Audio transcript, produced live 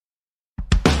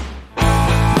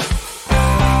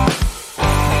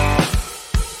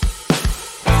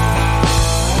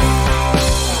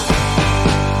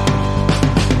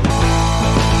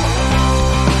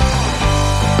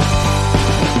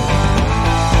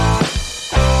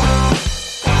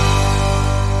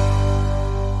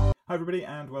Hi, everybody,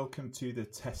 and welcome to the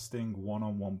Testing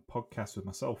One-on-One podcast with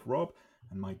myself, Rob,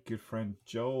 and my good friend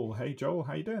Joel. Hey, Joel,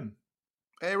 how you doing?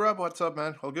 Hey Rob, what's up,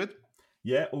 man? All good?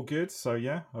 Yeah, all good. So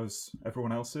yeah, as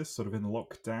everyone else is sort of in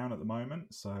lockdown at the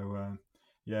moment. So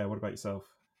yeah, what about yourself?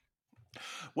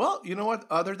 Well, you know what?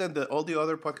 Other than all the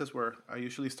other podcasts where I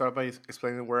usually start by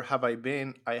explaining where have I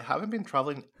been, I haven't been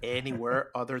traveling anywhere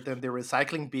other than the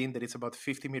recycling bin that is about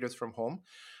 50 meters from home.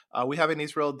 We have in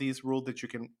Israel this rule that you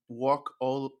can walk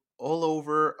all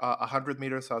over 100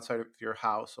 meters outside of your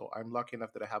house. So I'm lucky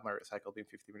enough that I have my recycle bin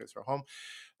 50 meters from home,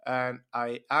 and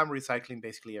I am recycling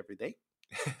basically every day.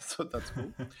 So that's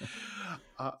cool.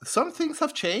 Some things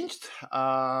have changed.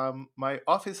 My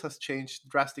office has changed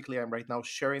drastically. I'm right now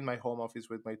sharing my home office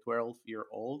with my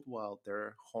 12-year-old while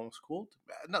they're homeschooled.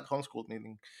 Not homeschooled,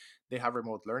 meaning they have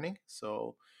remote learning.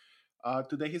 So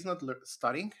today he's not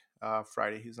studying.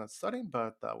 Friday he's not studying,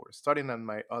 but we're studying. And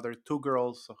my other two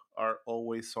girls are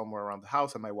always somewhere around the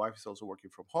house, and my wife is also working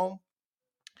from home.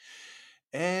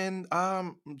 And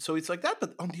so it's like that.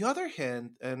 But on the other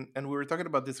hand, and we were talking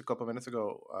about this a couple of minutes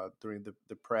ago during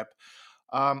the prep,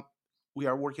 um, we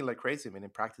are working like crazy. I mean,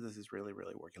 in practice, this is really,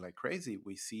 really working like crazy.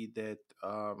 We see that,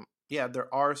 yeah,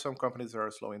 there are some companies that are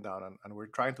slowing down, and we're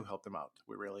trying to help them out.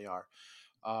 We really are.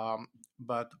 Um,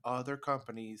 but other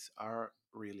companies are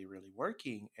really, really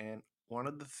working. And one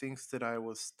of the things that I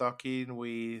was talking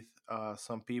with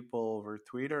some people over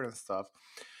Twitter and stuff,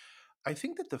 I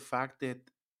think that the fact that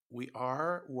we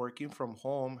are working from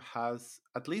home has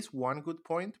at least one good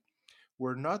point.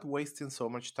 We're not wasting so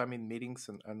much time in meetings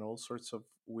and all sorts of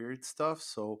weird stuff.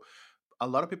 So a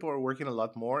lot of people are working a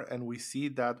lot more, and we see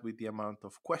that with the amount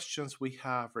of questions we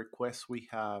have, requests we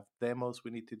have, demos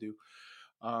we need to do.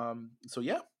 So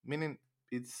yeah, meaning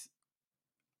it's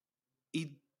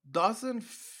it doesn't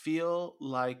feel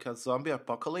like a zombie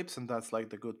apocalypse, and that's like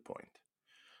the good point.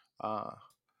 Uh,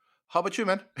 how about you,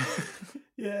 man?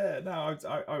 Yeah, no,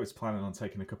 I was planning on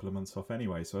taking a couple of months off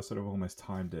anyway, so I sort of almost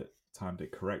timed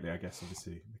it correctly. I guess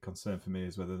obviously the concern for me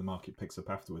is whether the market picks up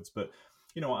afterwards. But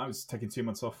you know, I was taking 2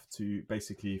 months off to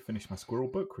basically finish my squirrel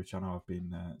book, which I know I've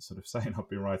been sort of saying I've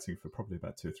been writing for probably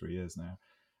about 2 or 3 years now,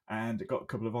 and got a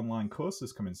couple of online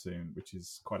courses coming soon, which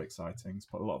is quite exciting. It's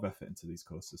put a lot of effort into these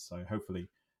courses, so hopefully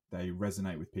they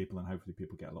resonate with people, and hopefully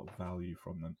people get a lot of value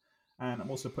from them. And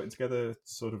I'm also putting together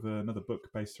sort of another book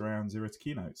based around Zero to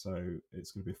Keynote. So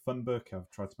it's going to be a fun book. I've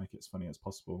tried to make it as funny as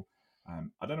possible.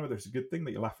 I don't know whether it's a good thing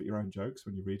that you laugh at your own jokes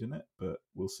when you're reading it, but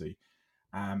we'll see.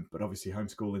 But obviously,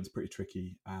 homeschooling is pretty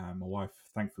tricky. My wife,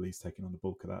 thankfully, is taking on the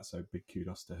bulk of that. So big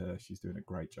kudos to her. She's doing a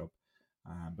great job.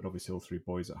 But obviously, all three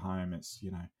boys at home, it's,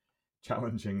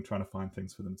 challenging trying to find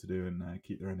things for them to do and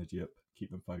keep their energy up,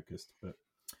 keep them focused. But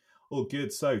all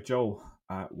good. So, Joel,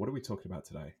 what are we talking about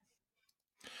today?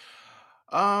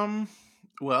 Um,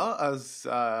 well, as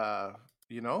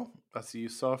as you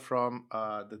saw from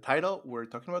the title, we're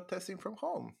talking about testing from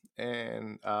home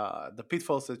and the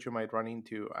pitfalls that you might run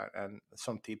into, and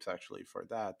some tips actually for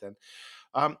that.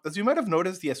 And as you might have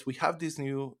noticed, yes, we have this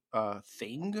new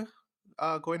thing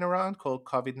going around called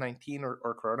COVID-19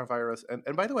 or coronavirus.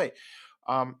 And by the way,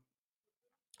 um,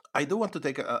 I do want to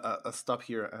take a stop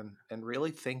here and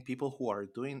really thank people who are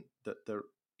doing the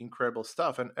incredible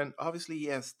stuff. And obviously,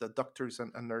 yes, the doctors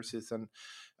and nurses and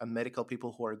medical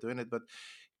people who are doing it. But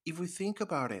if we think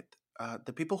about it,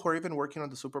 the people who are even working on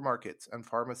the supermarkets and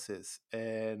pharmacists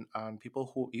and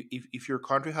people who, if your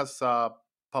country has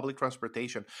public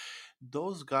transportation,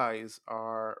 those guys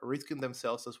are risking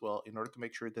themselves as well in order to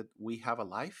make sure that we have a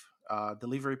life.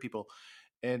 Delivery people,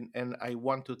 and I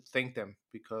want to thank them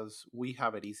because we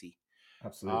have it easy.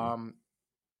 Absolutely. Um,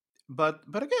 but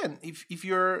again, if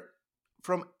you're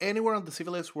from anywhere on the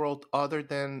civilized world other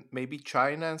than maybe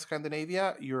China and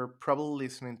Scandinavia, you're probably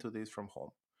listening to this from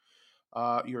home.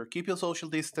 You're keeping social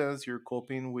distance, you're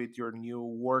coping with your new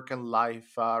work and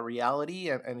life reality,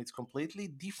 and it's completely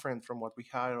different from what we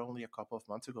had only a couple of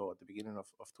months ago at the beginning of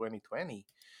 2020.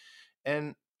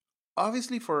 And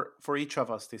obviously for each of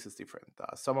us this is different.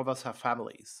 Some of us have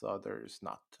families, others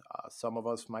not. Some of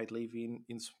us might live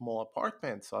in small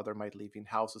apartments, other might live in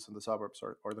houses in the suburbs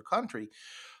or the country.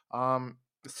 um,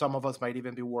 some of us might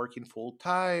even be working full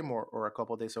time or a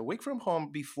couple of days a week from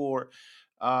home before.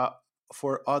 uh,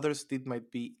 for others it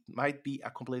might be a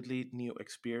completely new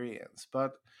experience.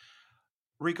 But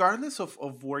regardless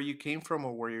of where you came from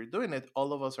or where you're doing it,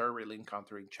 all of us are really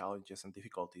encountering challenges and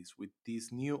difficulties with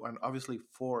this new and obviously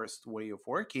forced way of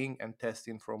working and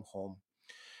testing from home.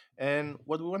 And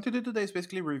what we want to do today is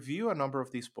basically review a number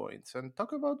of these points and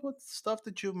talk about what stuff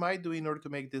that you might do in order to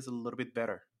make this a little bit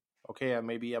better. Okay, and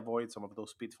maybe avoid some of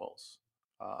those pitfalls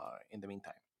in the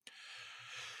meantime.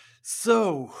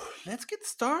 So let's get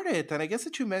started. And I guess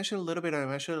that you mentioned a little bit. I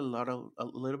mentioned a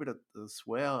little bit as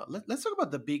well. Let's talk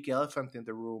about the big elephant in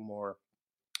the room, or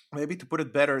maybe to put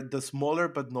it better, the smaller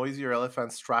but noisier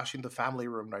elephants trashing the family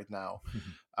room right now.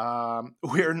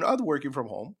 We're not working from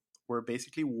home. We're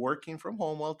basically working from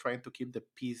home while trying to keep the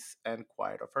peace and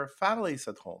quiet of our families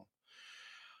at home.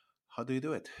 How do you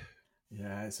do it?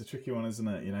 Yeah, it's a tricky one, isn't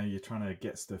it? You're trying to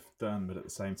get stuff done, but at the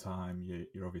same time,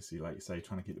 you're obviously, like you say,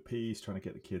 trying to keep the peace, trying to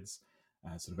get the kids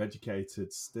sort of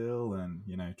educated still, and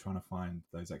trying to find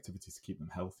those activities to keep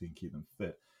them healthy and keep them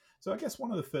fit. So I guess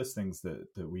one of the first things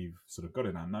that we've sort of got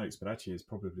in our notes, but actually is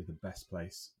probably the best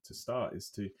place to start, is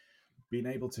to being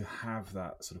able to have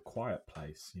that sort of quiet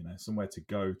place, somewhere to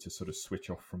go to sort of switch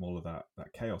off from all of that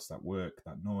chaos, that work,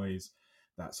 that noise,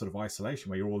 that sort of isolation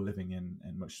where you're all living in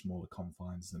much smaller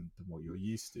confines than what you're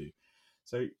used to.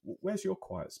 So where's your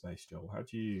quiet space, Joel? How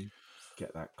do you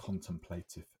get that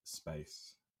contemplative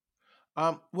space?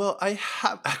 Well, I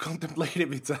have I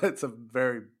contemplative. It's a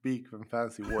very big and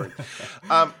fancy word.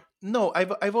 Um, no,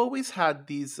 I've always had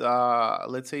these.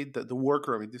 Let's say the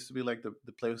workroom. It used to be like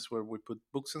the place where we put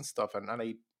books and stuff, and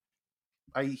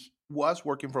I was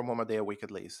working from home a day a week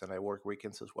at least, and I work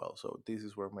weekends as well. So this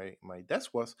is where my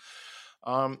desk was.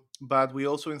 But we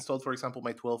also installed, for example,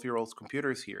 my 12-year-old's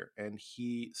computers here, and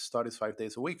he studies 5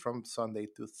 days a week from Sunday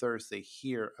to Thursday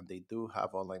here, and they do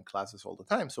have online classes all the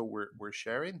time. So we're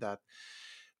sharing that.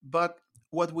 But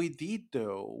what we did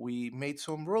though, we made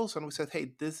some rules and we said,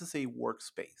 hey, this is a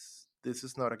workspace. This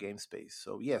is not a game space.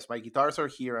 So yes, my guitars are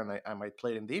here and I might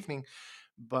play it in the evening,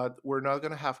 but we're not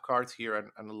going to have cards here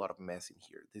and a lot of mess in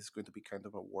here. This is going to be kind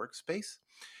of a workspace.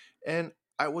 And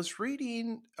I was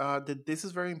reading that this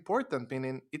is very important,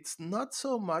 meaning it's not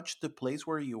so much the place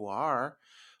where you are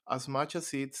as much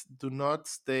as it's do not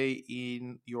stay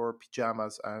in your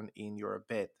pajamas and in your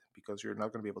bed because you're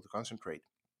not going to be able to concentrate.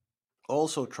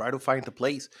 Also, try to find a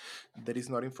place that is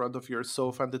not in front of your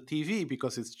sofa and the TV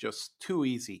because it's just too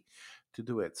easy to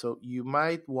do it. So you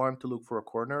might want to look for a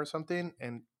corner or something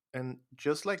and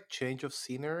just like change of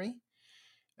scenery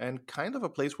and kind of a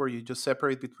place where you just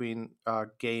separate between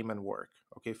game and work,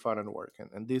 okay, fun and work,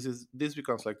 and this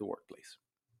becomes like the workplace.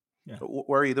 Yeah. So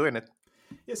where are you doing it?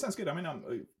 Yeah, sounds good. I mean,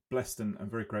 I'm blessed and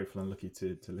very grateful and lucky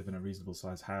to live in a reasonable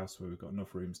sized house where we've got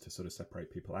enough rooms to sort of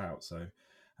separate people out. So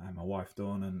my wife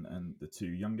Dawn and the two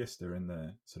youngest are in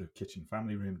the sort of kitchen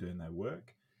family room doing their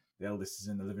work. The eldest is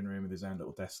in the living room with his own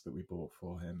little desk that we bought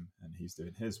for him, and he's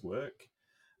doing his work.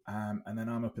 And then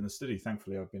I'm up in the study.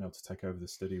 Thankfully, I've been able to take over the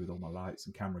study with all my lights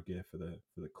and camera gear for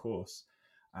the course.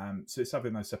 So it's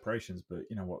having those separations, but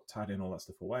you know what, tidying all that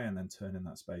stuff away and then turning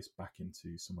that space back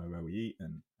into somewhere where we eat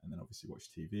and then obviously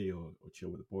watch TV or chill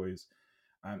with the boys.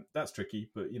 That's tricky,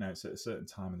 but it's at a certain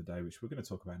time of the day, which we're going to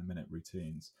talk about in a minute,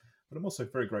 routines. But I'm also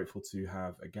very grateful to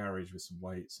have a garage with some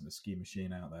weights and a ski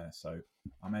machine out there. So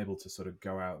I'm able to sort of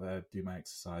go out there, do my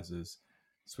exercises,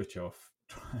 switch off,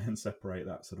 try and separate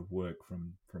that sort of work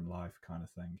from life kind of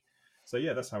thing. So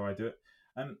yeah, that's how I do it.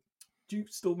 Do you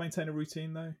still maintain a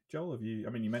routine though, Joel? Have you? I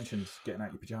mean, you mentioned getting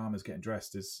out your pajamas, getting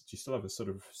dressed. Do you still have a sort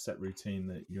of set routine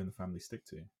that you and the family stick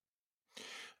to?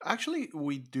 Actually,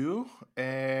 we do,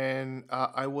 and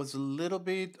I was a little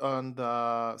bit on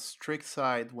the strict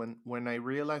side when I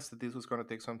realized that this was going to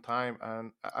take some time,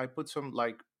 and I put some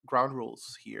like ground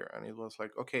rules here, and it was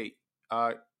like, okay,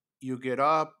 uh, you get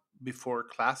up before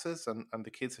classes, and the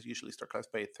kids usually start class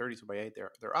by 8:30, so by 8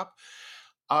 they're up,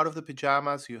 out of the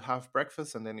pajamas, you have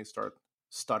breakfast, and then you start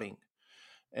studying,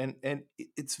 and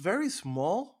it's very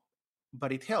small,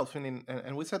 but it helps.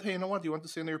 And we said, hey, you know what? You want to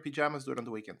stay in your pajamas? Do it on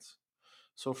the weekends.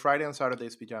 So Friday and Saturday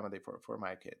is pajama day for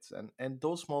my kids, and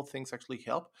those small things actually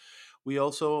help. We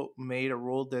also made a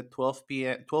rule that 12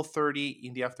 p.m. 12:30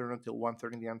 in the afternoon till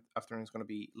 1:30 in the afternoon is going to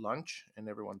be lunch, and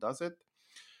everyone does it.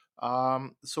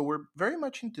 So we're very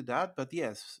much into that. But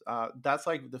yes, that's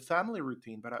like the family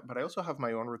routine. But I also have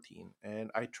my own routine,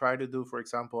 and I try to do, for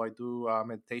example, I do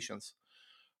meditations.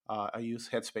 I use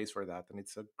Headspace for that, and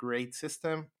it's a great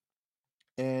system.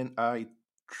 And I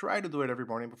try to do it every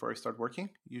morning before I start working.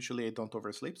 Usually, I don't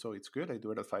oversleep, so it's good. I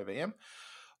do it at 5 a.m.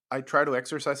 I try to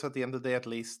exercise at the end of the day at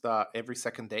least every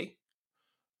second day.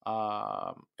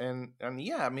 And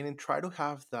yeah, I mean, and try to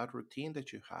have that routine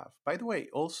that you have. By the way,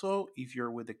 also, if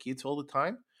you're with the kids all the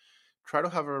time, try to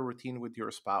have a routine with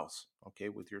your spouse, okay,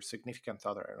 with your significant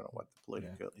other. I don't know what the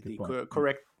Yeah, political good point.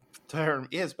 correct term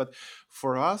is, but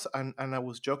for us, and I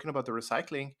was joking about the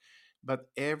recycling,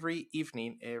 but every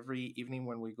evening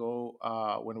when we go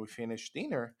when we finish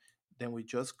dinner, then we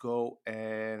just go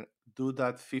and do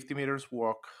that 50 meters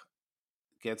walk,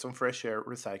 get some fresh air,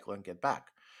 recycle, and get back.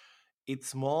 It's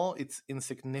small, it's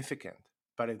insignificant,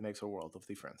 but it makes a world of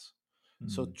difference.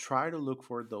 So Hmm. try to look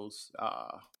for those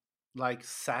like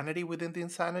sanity within the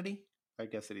insanity. I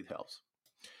guess that it helps.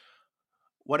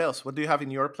 What else? What do you have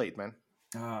in your plate, man?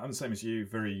 I'm the same as you,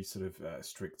 very sort of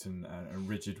strict and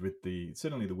rigid with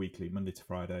certainly the weekly Monday to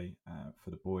Friday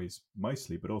for the boys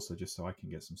mostly, but also just so I can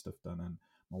get some stuff done and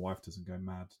my wife doesn't go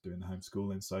mad doing the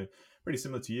homeschooling. So pretty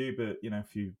similar to you, but a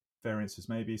few variances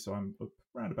maybe. So I'm up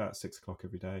around about 6 o'clock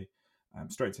every day,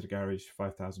 straight to the garage,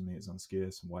 5,000 meters on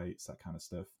skiers, some weights, that kind of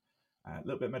stuff. A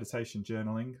little bit of meditation,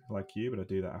 journaling, like you, but I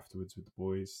do that afterwards with the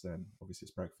boys. Then obviously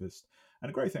it's breakfast. And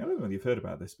a great thing, I don't know whether you've heard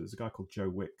about this, but there's a guy called Joe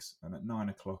Wicks, and at 9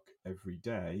 o'clock every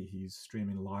day, he's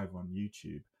streaming live on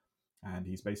YouTube, and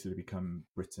he's basically become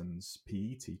Britain's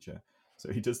PE teacher.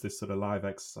 So he does this sort of live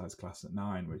exercise class at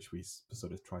 9, which we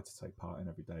sort of try to take part in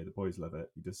every day. The boys love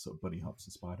it. He does sort of bunny hops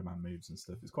and Spider-Man moves and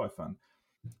stuff. It's quite fun.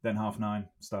 Then 9:30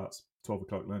 starts, 12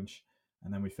 o'clock lunch,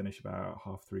 and then we finish about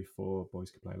 3:30, 4.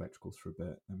 Boys can play electricals for a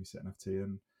bit. Then we sit and have tea,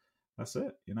 and that's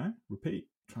it. Repeat,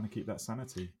 trying to keep that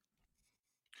sanity.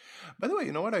 By the way,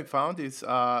 you know what I found is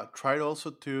try also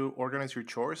to organize your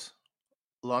chores,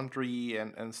 laundry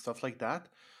and stuff like that.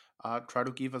 Try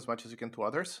to give as much as you can to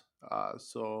others.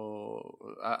 So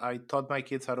I taught my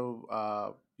kids how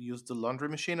to use the laundry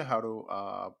machine, how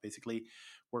to basically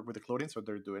work with the clothing, so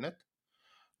they're doing it.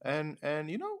 And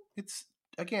it's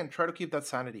again, try to keep that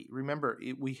sanity. Remember,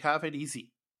 we have it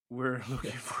easy. We're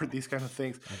looking Yeah, for these kind of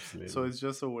things, so absolutely. it's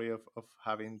just a way of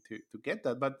having to get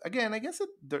that. But again, I guess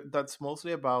that's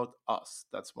mostly about us.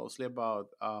 That's mostly about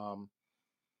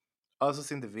us as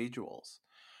individuals.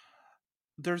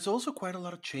 There's also quite a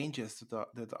lot of changes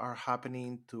that are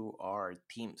happening to our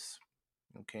teams.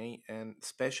 Okay, and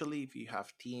especially if you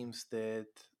have teams that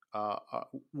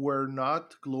were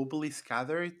not globally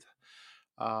scattered,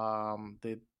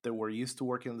 they were used to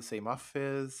working in the same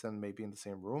office and maybe in the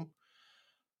same room.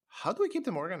 How do we keep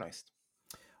them organized?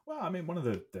 Well, I mean, one of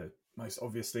the most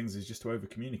obvious things is just to over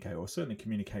communicate, or certainly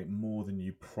communicate more than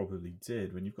you probably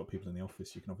did. When you've got people in the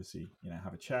office, you can obviously,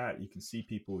 have a chat, you can see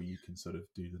people, you can sort of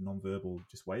do the non-verbal,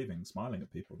 just waving, smiling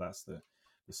at people. That's the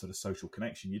sort of social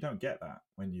connection. You don't get that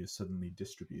when you're suddenly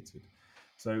distributed.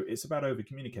 So it's about over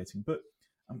communicating. But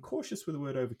I'm cautious with the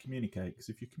word over communicate because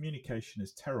if your communication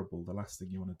is terrible, the last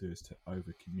thing you want to do is to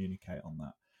over communicate on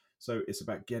that. So it's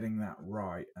about getting that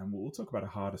right, and we'll talk about a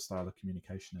harder style of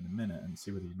communication in a minute and see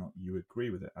whether or not you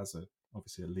agree with it as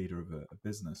obviously a leader of a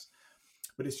business.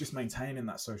 But it's just maintaining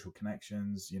that social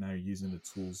connections, using the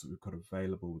tools that we've got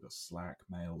available. We've got Slack,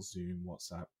 Mail, Zoom,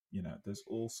 WhatsApp. There's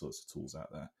all sorts of tools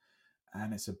out there,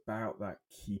 and it's about that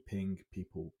keeping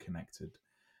people connected.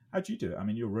 How do you do it? I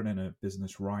mean, you're running a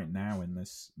business right now in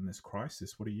this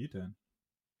crisis. What are you doing?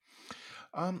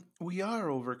 We are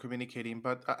over communicating,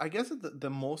 but I guess that the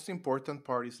most important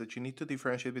part is that you need to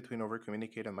differentiate between over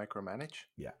communicate and micromanage,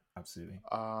 Yeah, absolutely.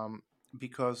 um,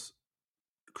 because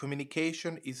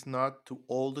communication is not to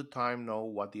all the time know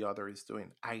what the other is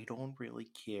doing. I don't really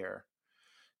care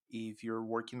if you're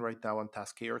working right now on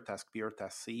task A or task B or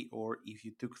task C, or if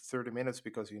you took 30 minutes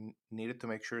because you needed to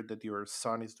make sure that your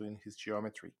son is doing his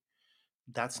geometry.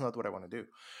 That's not what I want to do.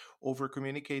 Over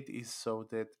communicate is so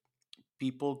that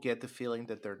people get the feeling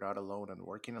that they're not alone and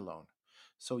working alone.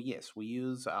 So, yes,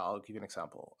 I'll give you an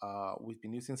example. We've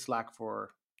been using Slack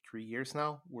for 3 years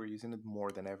now. We're using it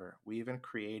more than ever. We even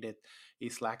created a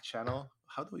Slack channel.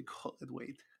 How do we call it?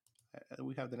 Wait,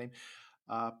 we have the name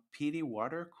PD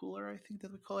water cooler, I think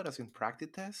that we call it, as in practice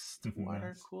test water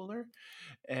Nice. cooler.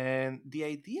 And the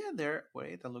idea there,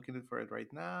 wait, I'm looking for it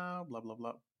right now, blah, blah,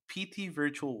 blah. PT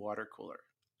virtual water cooler.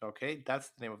 Okay,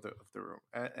 that's the name of the room.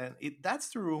 That's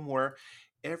the room where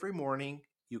every morning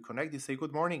you connect, you say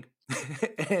good morning.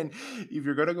 And if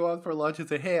you're gonna go out for lunch, you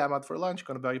say, hey, I'm out for lunch,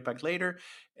 gonna be back later.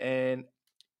 And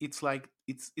it's like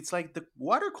the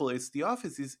water cooler, it's the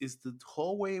office, is the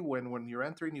hallway when you're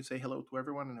entering, you say hello to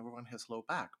everyone and everyone has hello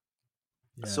back.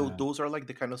 So Yeah. those are like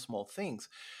the kind of small things.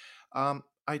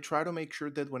 I try to make sure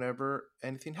that whenever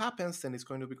anything happens, then it's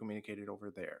going to be communicated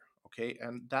over there. Okay.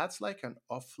 And that's like an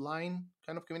offline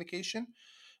kind of communication.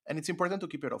 And it's important to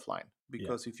keep it offline Yeah.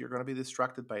 because if you're going to be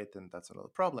distracted by it, then that's another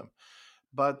problem.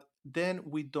 But then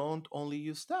we don't only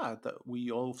use that.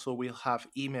 We also will have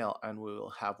email and we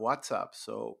will have WhatsApp.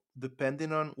 So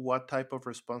depending on what type of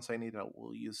response I need, I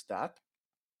will use that.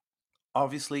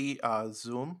 Obviously,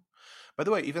 Zoom. By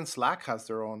the way, even Slack has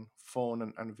their own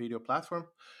phone and video platform.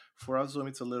 For us, Zoom,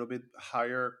 it's a little bit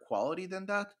higher quality than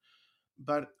that.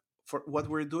 But for what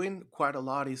we're doing quite a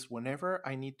lot is whenever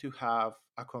I need to have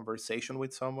a conversation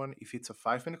with someone, if it's a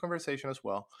 5 minute conversation as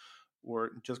well, we're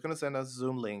just going to send a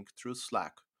Zoom link through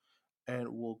Slack and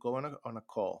we'll go on a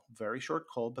call, very short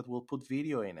call, but we'll put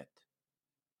video in it.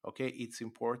 Okay, it's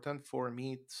important for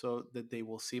me so that they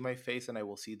will see my face and I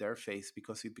will see their face,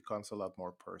 because it becomes a lot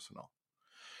more personal.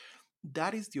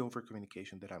 That is the over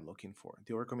communication that I'm looking for.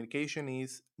 The over communication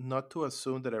is not to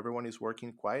assume that everyone is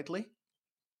working quietly,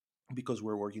 because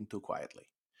we're working too quietly.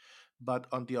 But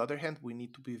on the other hand, we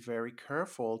need to be very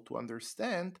careful to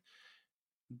understand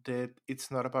that it's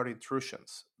not about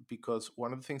intrusions, because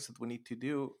one of the things that we need to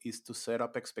do is to set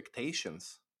up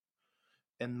expectations.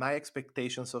 And my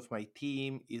expectations of my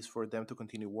team is for them to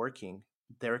continue working.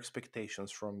 Their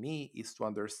expectations from me is to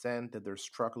understand that they're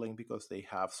struggling because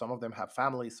some of them have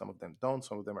families, some of them don't,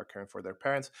 some of them are caring for their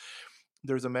parents.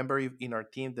 There's a member in our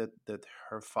team that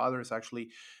her father is actually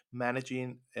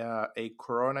managing a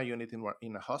corona unit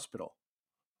in a hospital.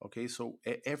 Okay, so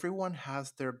everyone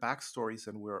has their backstories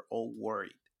and we're all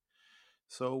worried.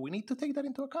 So we need to take that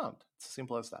into account. It's as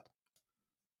simple as that.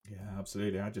 Yeah,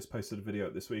 absolutely. I just posted a video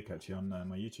this week actually on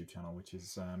my YouTube channel, which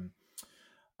is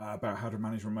about how to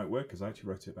manage remote workers. I actually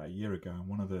wrote it about a year ago, and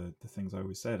one of the things I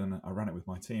always said, and I ran it with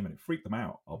my team, and it freaked them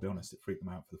out. I'll be honest, it freaked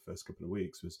them out for the first couple of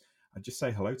weeks. Was I just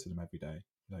say hello to them every day?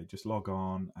 Just log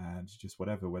on and just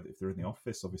whatever. Whether if they're in the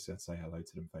office, obviously I'd say hello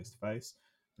to them face to face.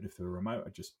 But if they're remote,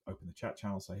 I'd just open the chat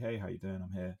channel, say, "Hey, how you doing?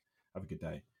 I'm here. Have a good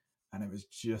day." And it was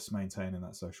just maintaining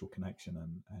that social connection,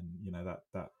 and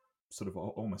that sort of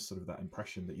almost sort of that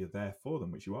impression that you're there for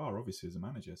them, which you are obviously as a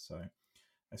manager. So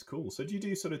that's cool. So do you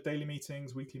do sort of daily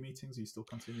meetings, weekly meetings? Are you still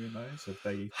continuing those? Have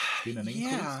they been an increase?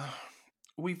 Yeah.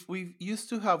 We've used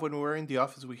to have, when we were in the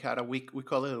office, we had a week, we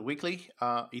call it a weekly.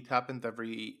 It happened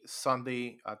every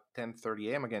Sunday at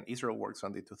 10:30 a.m. Again, Israel works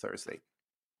Sunday to Thursday.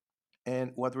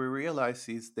 And what we realized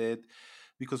is that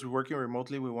because we're working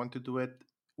remotely, we want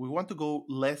to go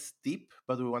less deep,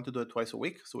 but we want to do it twice a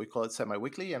week. So we call it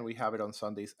semi-weekly, and we have it on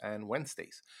Sundays and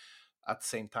Wednesdays at the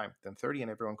same time, 10:30,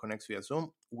 and everyone connects via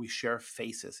Zoom. We share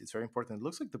faces. It's very important. It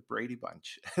looks like the Brady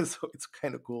Bunch. So it's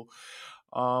kind of cool.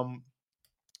 Um,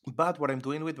 but what I'm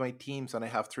doing with my teams, and I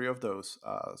have three of those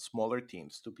smaller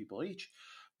teams, two people each,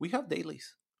 we have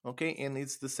dailies. Okay. And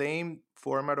it's the same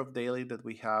format of daily that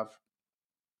we have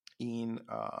in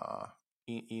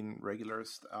in regular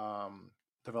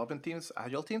development teams,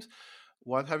 agile teams.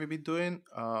 What have you been doing?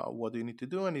 What do you need to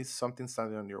do? And is something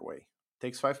standing on your way?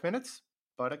 Takes 5 minutes,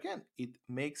 but again, it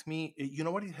makes me. You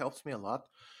know what? It helps me a lot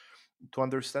to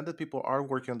understand that people are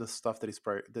working on the stuff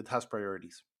that has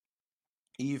priorities.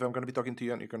 If I'm going to be talking to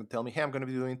you and you're going to tell me, "Hey, I'm going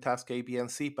to be doing task A, B, and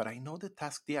C," but I know that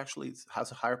task D actually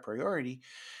has a higher priority,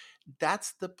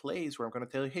 that's the place where I'm going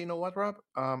to tell you, "Hey, you know what, Rob?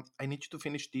 I need you to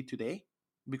finish D today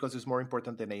because it's more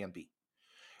important than A and B."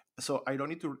 So I don't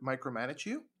need to micromanage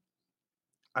you.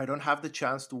 I don't have the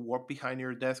chance to walk behind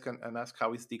your desk and ask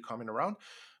how is D coming around,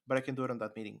 but I can do it on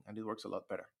that meeting, and it works a lot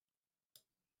better.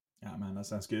 Yeah, man, that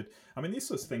sounds good. I mean, these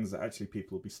sorts of things that actually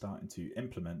people will be starting to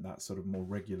implement, that sort of more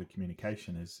regular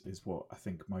communication is what I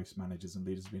think most managers and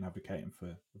leaders have been advocating for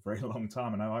a very long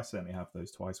time. I know I certainly have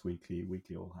those twice weekly,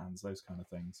 weekly all hands, those kind of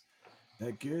things.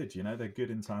 They're good, they're good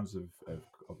in times of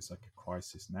obviously like a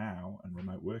crisis now and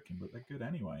remote working, but they're good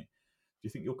anyway. Do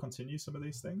you think you'll continue some of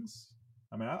these things?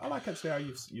 I mean, I like actually how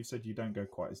you've said you don't go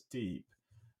quite as deep,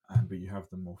 but you have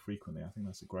them more frequently. I think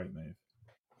that's a great move.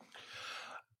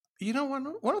 You know,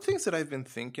 one of the things that I've been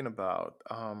thinking about,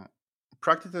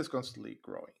 Practica is constantly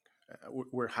growing.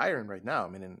 We're hiring right now. I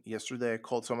mean, and yesterday I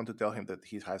called someone to tell him that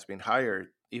he has been hired,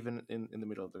 even in the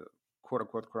middle of the quote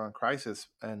unquote corona crisis,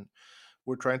 and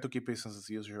we're trying to keep business as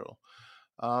usual.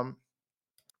 Um,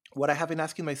 what I have been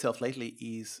asking myself lately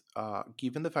is,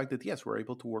 given the fact that yes, we're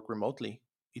able to work remotely,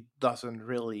 it doesn't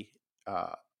really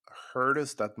hurt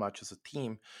us that much as a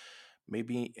team.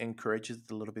 Maybe encourage it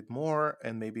a little bit more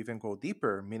and maybe even go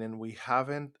deeper, meaning we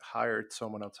haven't hired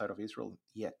someone outside of Israel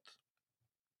yet.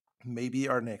 Maybe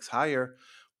our next hire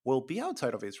will be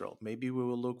outside of Israel. Maybe we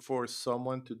will look for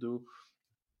someone to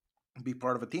be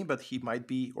part of a team, but he might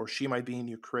be or she might be in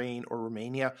Ukraine or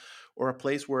Romania or a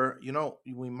place where,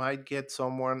 we might get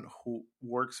someone who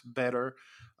works better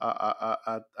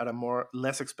at a more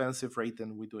less expensive rate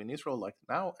than we do in Israel like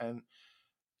now. And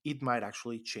it might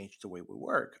actually change the way we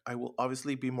work. I will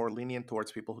obviously be more lenient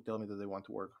towards people who tell me that they want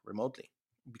to work remotely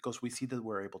because we see that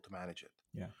we're able to manage it.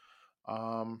 Yeah.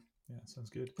 Um, Yeah, sounds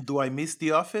good. do I miss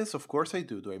the office? Of course I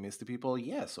do. Do I miss the people?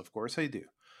 Yes, of course I do.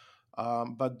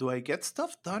 But do I get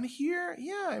stuff done here?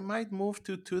 Yeah, I might move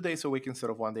to 2 days a week instead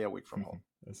of 1 day a week from home.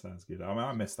 That sounds good. I mean,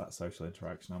 I miss that social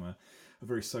interaction. I'm a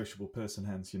very sociable person.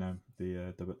 Hence,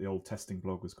 the old testing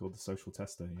blog was called The Social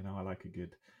Tester. I like a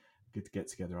good get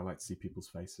together. I like to see people's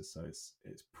faces. So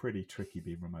it's pretty tricky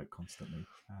being remote constantly.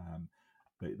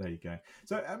 There you go.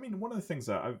 So, I mean, one of the things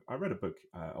that I read a book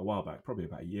a while back, probably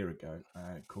about a year ago,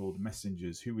 called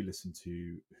Messengers: Who We Listen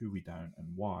to, Who We Don't, and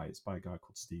Why. It's by a guy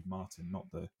called Steve Martin, not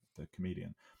the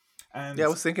comedian. Yeah, I And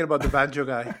was thinking about the banjo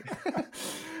guy.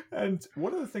 and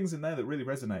one of the things in there that really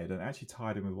resonated and actually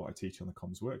tied in with what I teach on the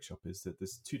comms workshop is that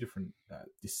there's two different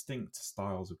distinct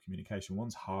styles of communication.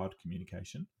 One's hard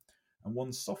communication, and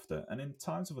one's softer. And in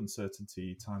times of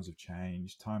uncertainty, times of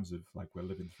change, times of like we're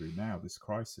living through now, this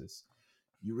crisis,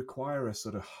 you require a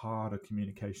sort of harder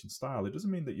communication style. It doesn't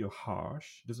mean that you're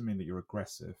harsh, it doesn't mean that you're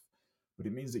aggressive, but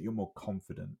it means that you're more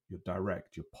confident, you're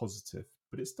direct, you're positive,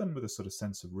 but it's done with a sort of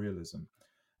sense of realism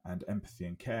and empathy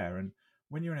and care. And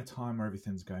when you're in a time where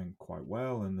everything's going quite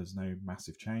well and there's no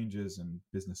massive changes and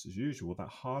business as usual, that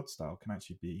hard style can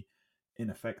actually be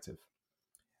ineffective.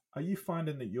 Are you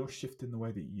finding that you're shifting the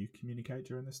way that you communicate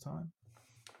during this time?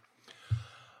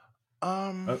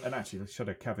 And actually, should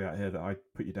I caveat here that I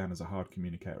put you down as a hard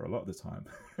communicator a lot of the time?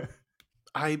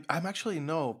 I'm actually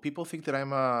no. People think that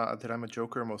I'm a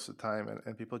joker most of the time,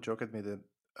 and people joke at me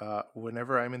that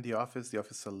whenever I'm in the office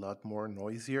is a lot more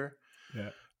noisier. Yeah.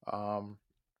 Um,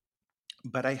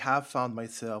 but I have found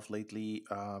myself lately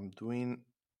doing,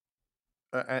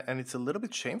 and it's a little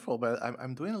bit shameful, but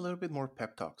I'm doing a little bit more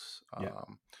pep talks, Yeah.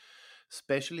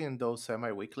 especially in those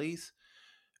semi-weeklies.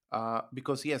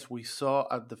 Because yes, we saw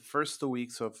at the first 2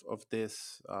 weeks of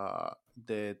this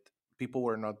that people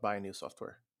were not buying new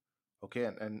software. Okay,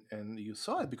 and you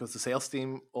saw it because the sales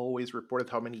team always reported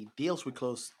how many deals we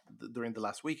closed during the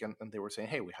last week, and they were saying,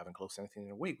 "Hey, we haven't closed anything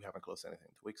in a week. We haven't closed anything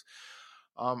in 2 weeks."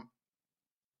 Um,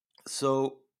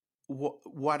 so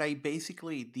what I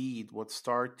basically did was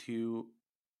start to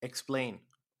explain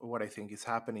what I think is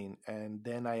happening, and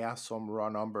then I asked some raw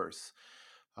numbers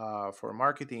for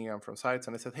marketing and from sites,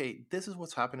 and I said, "Hey, this is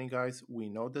what's happening, guys. We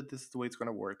know that this is the way it's going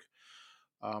to work,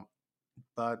 um,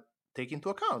 but take into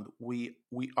account we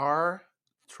are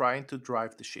trying to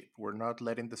drive the ship. We're not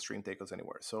letting the stream take us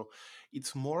anywhere. So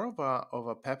it's more of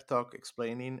a pep talk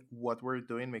explaining what we're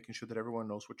doing, making sure that everyone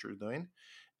knows what you're doing.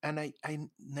 And I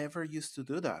never used to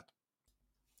do that,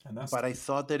 And that's but I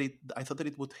thought that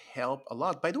it would help a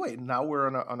lot. By the way, now we're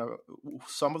on a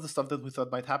some of the stuff that we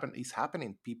thought might happen is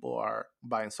happening. People are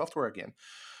buying software again.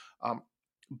 Um,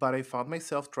 but I found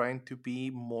myself trying to be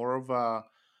more of a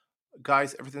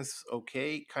guys, everything's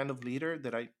okay kind of leader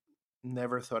that I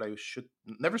never thought I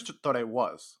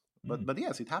was. mm. But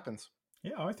yes, it happens.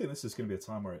 Yeah, I think this is going to be a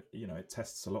time where it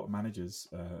tests a lot of managers'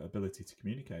 ability to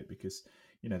communicate because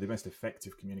the most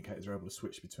effective communicators are able to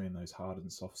switch between those hard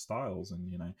and soft styles.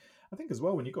 And I think as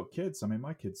well when you've got kids, I mean,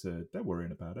 my kids they're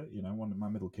worrying about it. My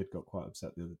middle kid got quite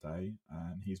upset the other day,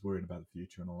 and he's worrying about the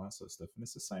future and all that sort of stuff. And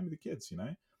it's the same with the kids,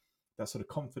 that sort of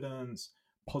confidence,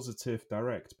 positive,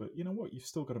 direct. But you know what? You've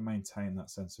still got to maintain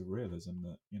that sense of realism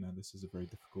that this is a very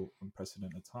difficult,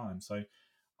 unprecedented time. So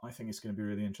I think it's going to be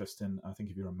really interesting. I think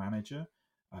if you're a manager,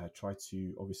 try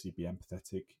to obviously be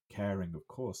empathetic, caring, of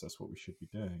course, that's what we should be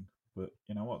doing. But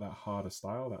you know what? That harder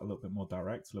style, that a little bit more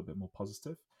direct, a little bit more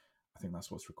positive, I think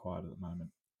that's what's required at the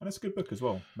moment. And it's a good book as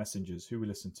well. Messengers: Who We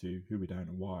Listen to, Who We Don't,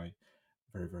 and Why.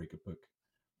 Very, very good book.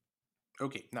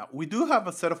 Okay, now we do have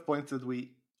a set of points that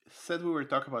we said we were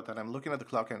talking about, and I'm looking at the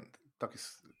clock and the clock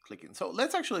is clicking. So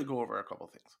let's actually go over a couple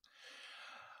of things.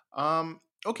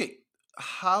 Okay,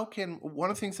 how can one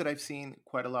of the things that I've seen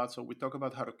quite a lot? So we talk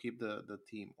about how to keep the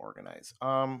team organized.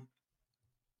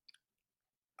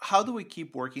 How do we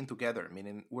keep working together?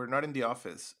 Meaning we're not in the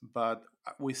office, but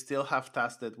we still have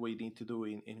tasks that we need to do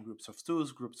in groups of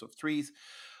twos, groups of threes,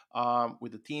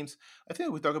 with the teams. I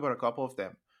think we talk about a couple of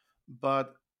them,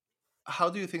 but how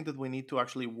do you think that we need to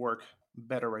actually work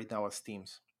better right now as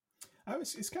teams?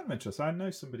 It's kind of interesting. I know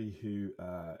somebody who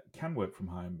can work from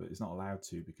home, but is not allowed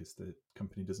to because the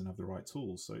company doesn't have the right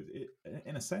tools. So,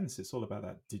 in a sense, it's all about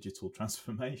that digital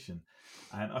transformation.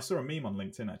 And I saw a meme on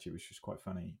LinkedIn actually, which was quite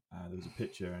funny. There was a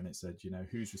picture, and it said,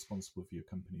 who's responsible for your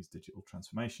company's digital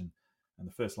transformation? And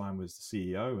the first line was the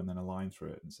CEO, and then a line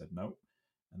through it and said no.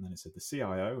 And then it said the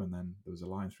CIO, and then there was a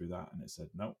line through that, and it said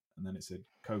no. And then it said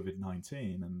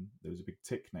COVID-19, and there was a big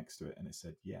tick next to it, and it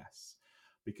said yes,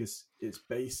 because it's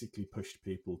basically pushed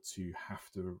people to have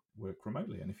to work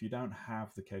remotely. And if you don't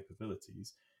have the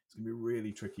capabilities, it's going to be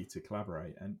really tricky to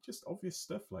collaborate. And just obvious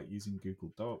stuff like using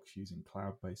Google Docs, using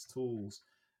cloud-based tools,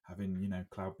 having,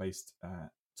 cloud-based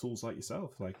tools like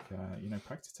yourself, like,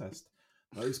 Practitest,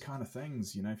 those kind of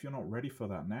things, if you're not ready for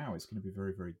that now, it's going to be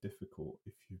very, very difficult.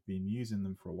 If you've been using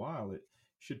them for a while, it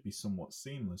should be somewhat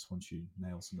seamless once you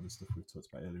nail some of the stuff we've talked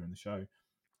about earlier in the show.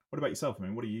 What about yourself? I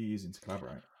mean, what are you using to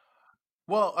collaborate?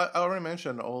 Well, I already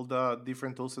mentioned all the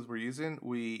different tools that we're using.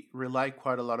 We rely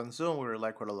quite a lot on Zoom. We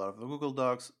rely quite a lot on the Google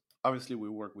Docs. Obviously, we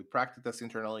work with Practitas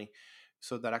internally,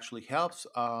 so that actually helps.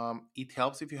 It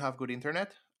helps if you have good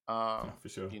internet. Oh, for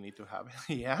sure. You need to have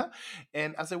it, yeah.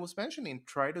 And as I was mentioning,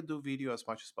 try to do video as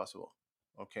much as possible.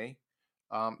 Okay,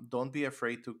 don't be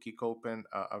afraid to kick open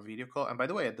a video call. And by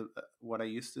the way, what I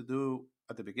used to do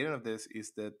at the beginning of this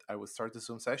is that I would start the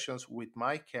Zoom sessions with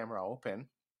my camera open.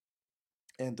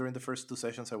 And during the first two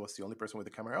sessions, I was the only person with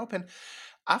the camera open.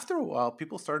 After a while,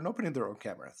 people started opening their own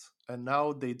cameras, and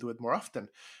now they do it more often.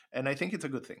 And I think it's a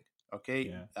good thing. Okay,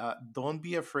 Yeah. don't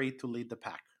be afraid to lead the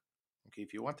pack. Okay,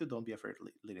 if you want to, don't be afraid of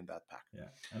leading that pack. Yeah,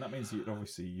 and that means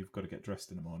you've got to get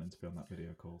dressed in the morning to be on that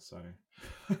video call. So,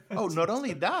 Oh, not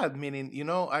only that, meaning,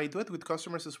 I do it with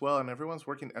customers as well, and everyone's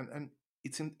working. And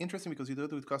it's interesting because you do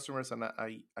it with customers, and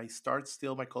I start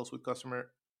still my calls with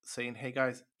customer saying, hey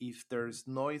guys, if there's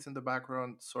noise in the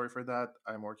background, sorry for that.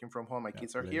 I'm working from home. My yeah,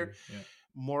 kids are believe here. you. Yeah,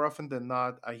 More often than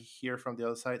not, I hear from the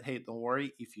other side, hey, don't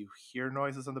worry. If you hear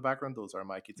noises in the background, those are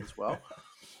my kids as well.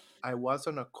 I was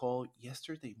on a call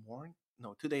yesterday morning,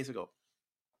 no, 2 days ago,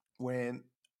 when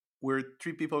we're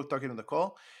three people talking on the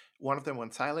call. One of them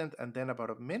went silent, and then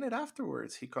about a minute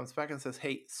afterwards, he comes back and says,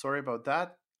 "Hey, sorry about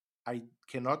that. I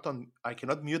cannot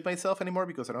mute myself anymore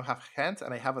because I don't have hands,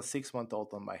 and I have a 6-month-old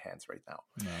on my hands right now."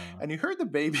 no, And you heard the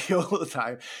baby all the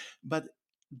time, but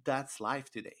that's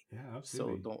life today. yeah, So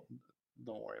absolutely.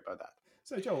 don't worry about that.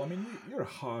 So, Joel, I mean, you're a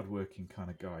hard-working kind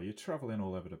of guy. You're traveling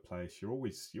all over the place. You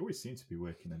always seem to be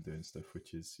working and doing stuff,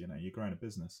 which is, you're growing a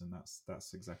business, and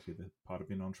that's exactly the part of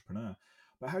being an entrepreneur.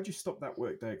 But how do you stop that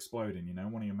workday exploding?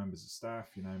 One of your members of staff,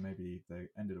 maybe they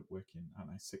ended up working, I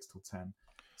don't know, 6 till 10,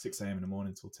 6 a.m. in the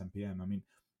morning till 10 p.m. I mean,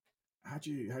 how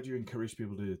do you encourage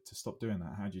people to stop doing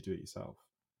that? How do you do it yourself?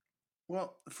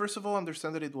 Well, first of all,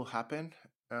 understand that it will happen.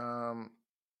 Um,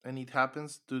 and it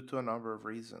happens due to a number of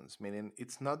reasons. Meaning,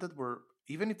 it's not that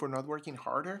even if we're not working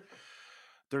harder,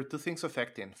 there are two things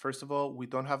affecting. First of all, we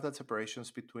don't have that separations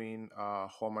between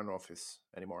home and office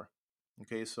anymore.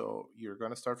 Okay, so you're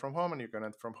going to start from home and you're going to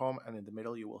end from home, and in the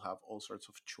middle, you will have all sorts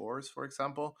of chores, for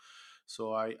example.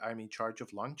 So I'm in charge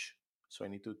of lunch. So I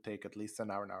need to take at least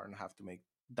an hour and a half to make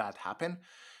that happen.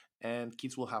 And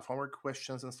kids will have homework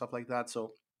questions and stuff like that.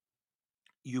 So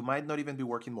you might not even be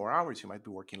working more hours, you might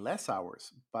be working less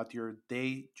hours, but your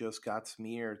day just got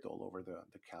smeared all over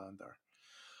the calendar.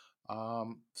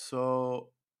 So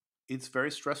it's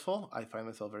very stressful. I find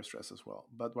myself very stressed as well.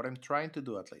 But what I'm trying to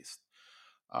do, at least,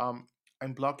 um,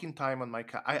 I'm blocking time on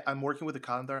I'm working with the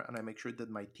calendar, and I make sure that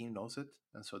my team knows it,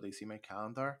 and so they see my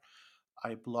calendar.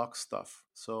 I block stuff.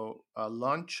 So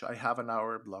lunch, I have an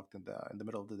hour blocked in the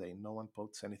middle of the day. No one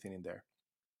puts anything in there.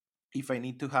 If I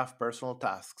need to have personal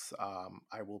tasks,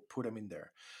 I will put them in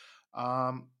there.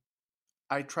 Um,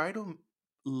 I try to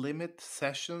limit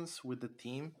sessions with the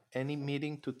team, any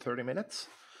meeting to 30 minutes.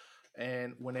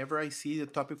 And whenever I see the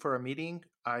topic for a meeting,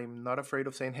 I'm not afraid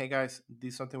of saying, hey guys,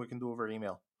 this is something we can do over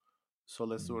email. So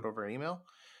let's do Mm. it over email.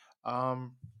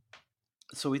 Um,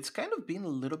 so it's kind of being a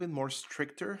little bit more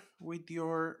stricter with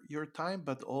your time,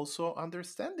 but also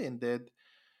understanding that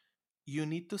you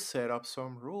need to set up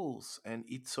some rules, and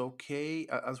it's okay.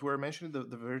 As we were mentioning, the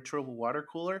virtual water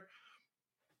cooler,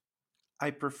 I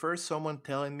prefer someone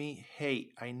telling me, hey,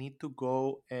 I need to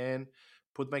go and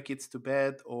put my kids to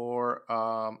bed, or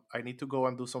I need to go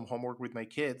and do some homework with my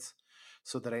kids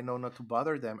so that I know not to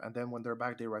bother them. And then when they're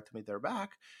back, they write to me they're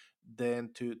back.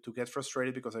 Then to get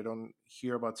frustrated because I don't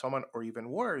hear about someone, or even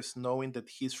worse, knowing that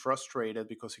he's frustrated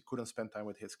because he couldn't spend time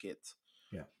with his kids.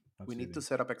 Yeah, We need to absolutely.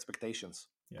 set up expectations.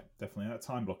 Yeah, definitely. That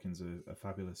time blocking is a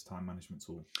fabulous time management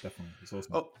tool. Definitely, it's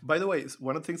awesome. Oh, by the way,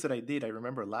 one of the things that I did, I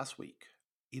remember last week,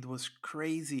 it was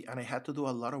crazy and I had to do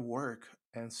a lot of work.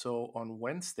 And so on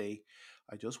Wednesday,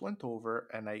 I just went over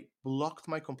and I blocked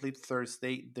my complete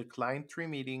Thursday, declined 3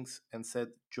 meetings, and said,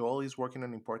 Joel is working on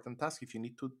an important task. If you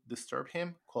need to disturb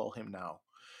him, call him now.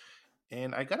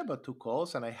 And I got about 2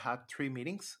 calls and I had 3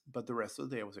 meetings, but the rest of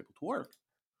the day I was able to work.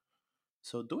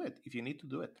 So do it if you need to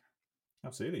do it.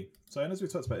 Absolutely. So, and as we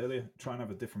talked about earlier, try and have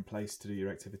a different place to do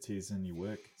your activities and your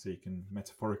work, so you can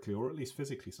metaphorically, or at least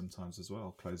physically, sometimes as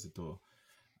well, close the door.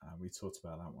 We talked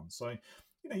about that one. So,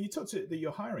 you talked that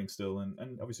you're hiring still,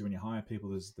 and obviously when you hire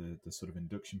people, there's the sort of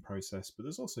induction process, but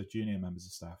there's also junior members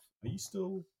of staff. Are you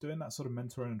still doing that sort of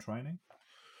mentoring and training?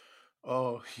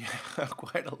 Oh, yeah,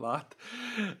 quite a lot.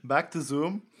 Back to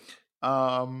Zoom.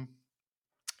 Um,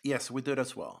 Yes, we did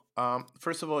as well.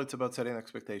 First of all, it's about setting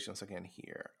expectations again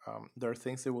here. There are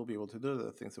things they will be able to do, there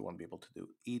are things they won't be able to do.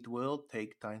 It will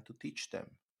take time to teach them.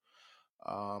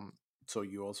 Um, so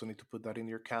you also need to put that in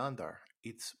your calendar.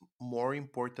 It's more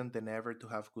important than ever to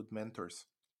have good mentors.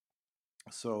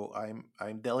 So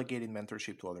I'm delegating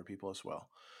mentorship to other people as well.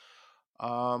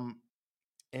 Um,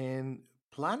 and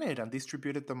plan it and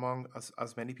distribute it among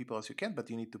as many people as you can, but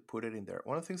you need to put it in there.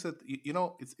 One of the things that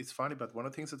it's funny, but one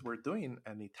of the things that we're doing,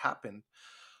 and it happened,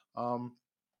 um,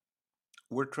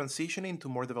 we're transitioning to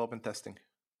more development testing.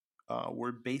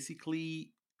 We're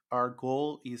basically, our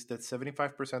goal is that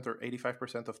 75% or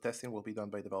 85% of testing will be done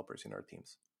by developers in our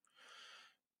teams.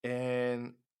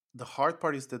 And the hard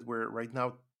part is that we're right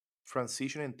now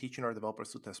transitioning and teaching our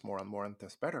developers to test more and more and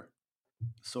test better.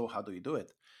 So how do you do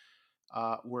it?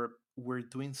 We're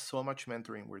doing so much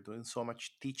mentoring, we're doing so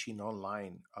much teaching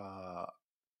online,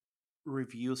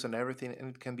 reviews and everything, and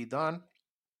it can be done.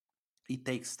 It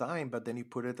takes time, but then you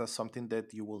put it as something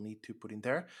that you will need to put in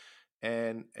there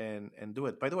and do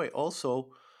it. By the way, also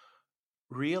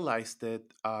realize that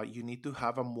you need to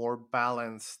have a more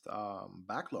balanced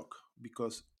backlog,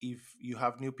 because if you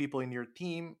have new people in your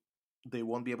team, they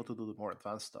won't be able to do the more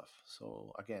advanced stuff.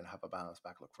 So again, have a balanced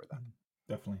backlog for that.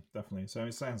 Definitely, definitely. So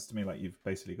it sounds to me like you've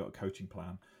basically got a coaching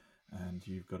plan, and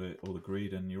you've got it all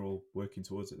agreed, and you're all working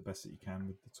towards it the best that you can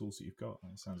with the tools that you've got.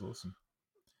 It sounds awesome.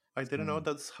 I didn't know So,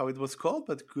 that's how it was called,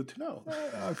 but good to know.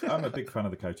 I'm a big fan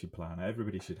of the coaching plan.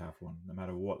 Everybody should have one, no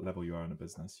matter what level you are in a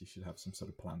business. You should have some sort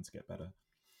of plan to get better.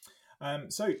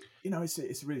 So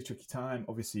it's a really tricky time.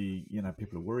 Obviously,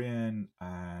 people are worrying,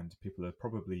 and people are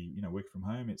probably working from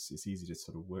home. It's easy to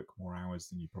sort of work more hours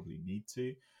than you probably need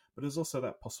to, but there's also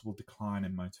that possible decline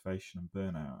in motivation and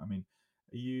burnout. I mean,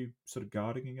 are you sort of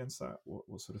guarding against that?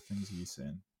 What sort of things are you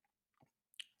seeing?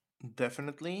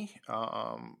 Definitely.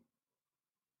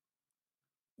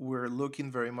 We're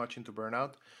looking very much into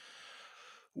burnout.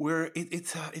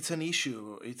 It's an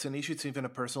issue. It's an issue. It's even a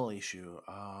personal issue.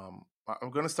 I'm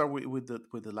going to start with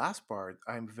the last part.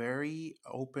 I'm very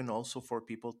open also for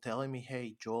people telling me,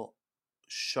 "Hey, Joel,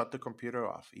 shut the computer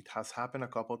off." It has happened a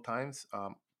couple of times.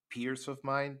 Peers of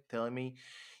mine telling me,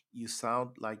 "You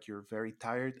sound like you're very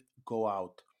tired. Go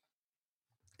out."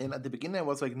 And at the beginning, I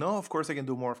was like, "No, of course I can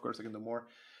do more. Of course I can do more."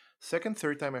 Second,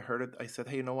 third time I heard it, I said,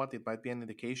 "Hey, you know what? It might be an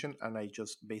indication," and I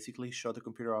just basically shut the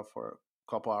computer off for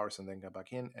a couple hours and then got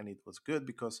back in, and it was good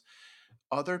because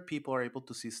other people are able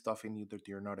to see stuff in you that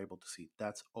you're not able to see.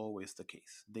 That's always the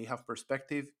case. They have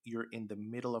perspective. You're in the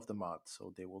middle of the mud,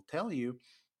 so they will tell you.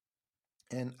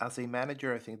 And as a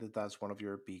manager, I think that that's one of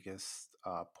your biggest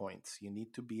points. You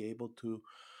need to be able to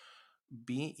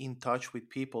be in touch with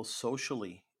people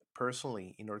socially,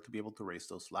 personally, in order to be able to raise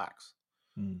those flags.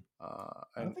 Hmm.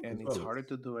 I And think as and it's well, harder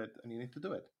to do it, and you need to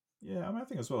do it. yeah, I mean, I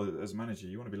think as well as a manager,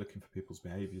 you want to be looking for people's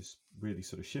behaviours really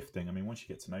sort of shifting. I mean, once you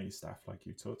get to know your staff, like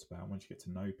you talked about, once you get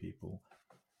to know people,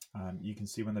 you can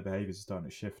see when their behaviours are starting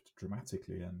to shift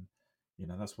dramatically, and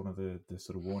that's one of the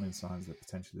sort of warning signs that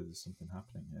potentially there's something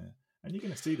happening here. And you're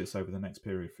going to see this over the next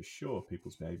period for sure.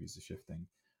 People's behaviours are shifting,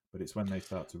 but it's when they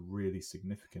start to really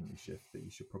significantly shift that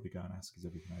you should probably go and ask, "Is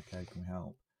everything okay? Can we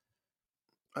help?"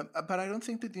 But I don't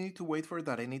think that you need to wait for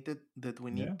that. I need that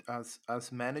we Yeah, need,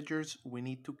 as managers, we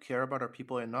need to care about our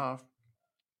people enough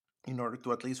in order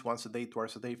to at least once a day,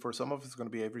 twice a day. For some of us, it's going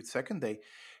to be every second day.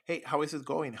 Hey, how is it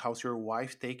going? How's your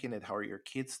wife taking it? How are your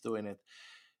kids doing it?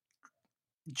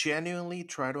 Genuinely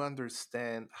try to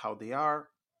understand how they are.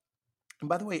 And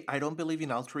by the way, I don't believe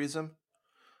in altruism.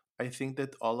 I think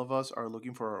that all of us are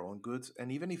looking for our own goods,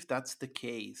 and even if that's the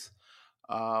case,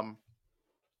 um,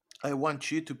 I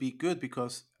want you to be good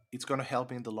because it's going to help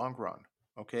me in the long run.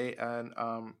 Okay, and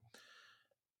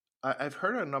I've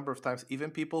heard a number of times,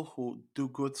 even people who do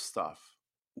good stuff,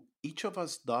 each of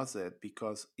us does it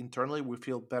because internally we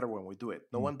feel better when we do it.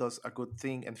 No mm, one does a good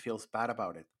thing and feels bad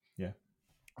about it. yeah,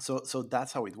 So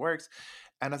that's how it works.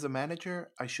 And as a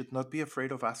manager, I should not be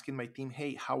afraid of asking my team,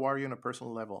 "Hey, how are you on a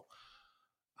personal level?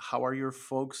 How are your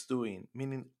folks doing?"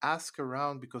 Meaning, ask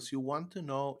around because you want to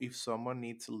know if someone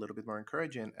needs a little bit more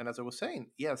encouragement. And as I was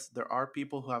saying, yes, there are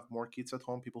people who have more kids at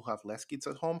home, people who have less kids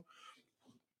at home.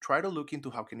 Try to look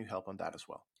into how can you help on that as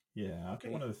well. yeah. I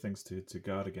think one Okay. of the things to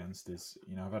guard against is,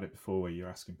 I've had it before where you're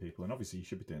asking people, and obviously you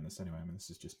should be doing this anyway. I mean, this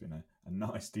has just been a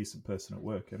nice, decent person at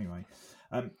work anyway.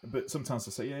 But sometimes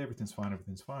they say, yeah, everything's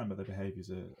fine, but their behaviours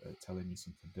are telling you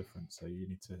something different. So you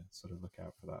need to sort of look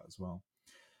out for that as well.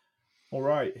 All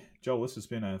right, Joel, this has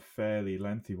been a fairly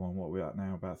lengthy one. What we're at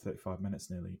now, about 35 minutes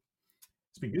nearly.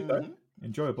 It's been good though, Hmm.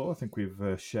 enjoyable. I think we've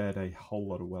shared a whole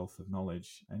lot of wealth of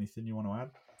knowledge. Anything you want to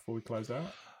add before we close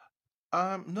out?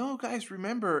 No, guys,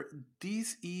 remember,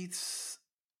 this is,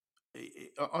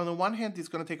 on the one hand, it's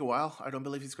going to take a while. I don't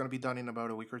believe it's going to be done in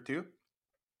about a week or two.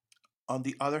 On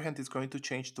the other hand, it's going to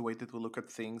change the way that we look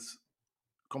at things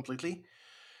completely.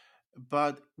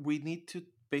 But we need to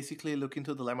basically look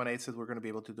into the lemonades that we're going to be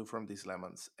able to do from these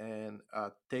lemons and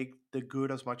take the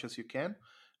good as much as you can.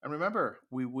 And remember,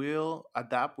 we will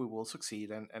adapt, we will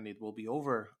succeed, and it will be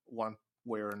over one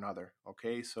way or another.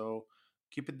 Okay, so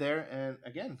keep it there, and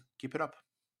again, keep it up.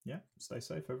 Yeah, stay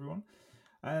safe, everyone.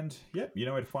 And yeah, you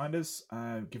know where to find us.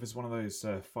 Give us one of those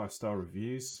 5-star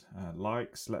reviews,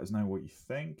 likes. Let us know what you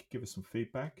think. Give us some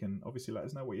feedback, and obviously let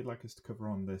us know what you'd like us to cover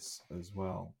on this as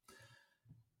well.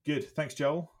 Good. Thanks,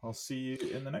 Joel. I'll see you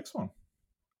in the next one.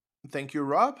 Thank you,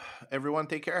 Rob. Everyone,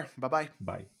 take care. Bye bye.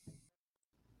 Bye.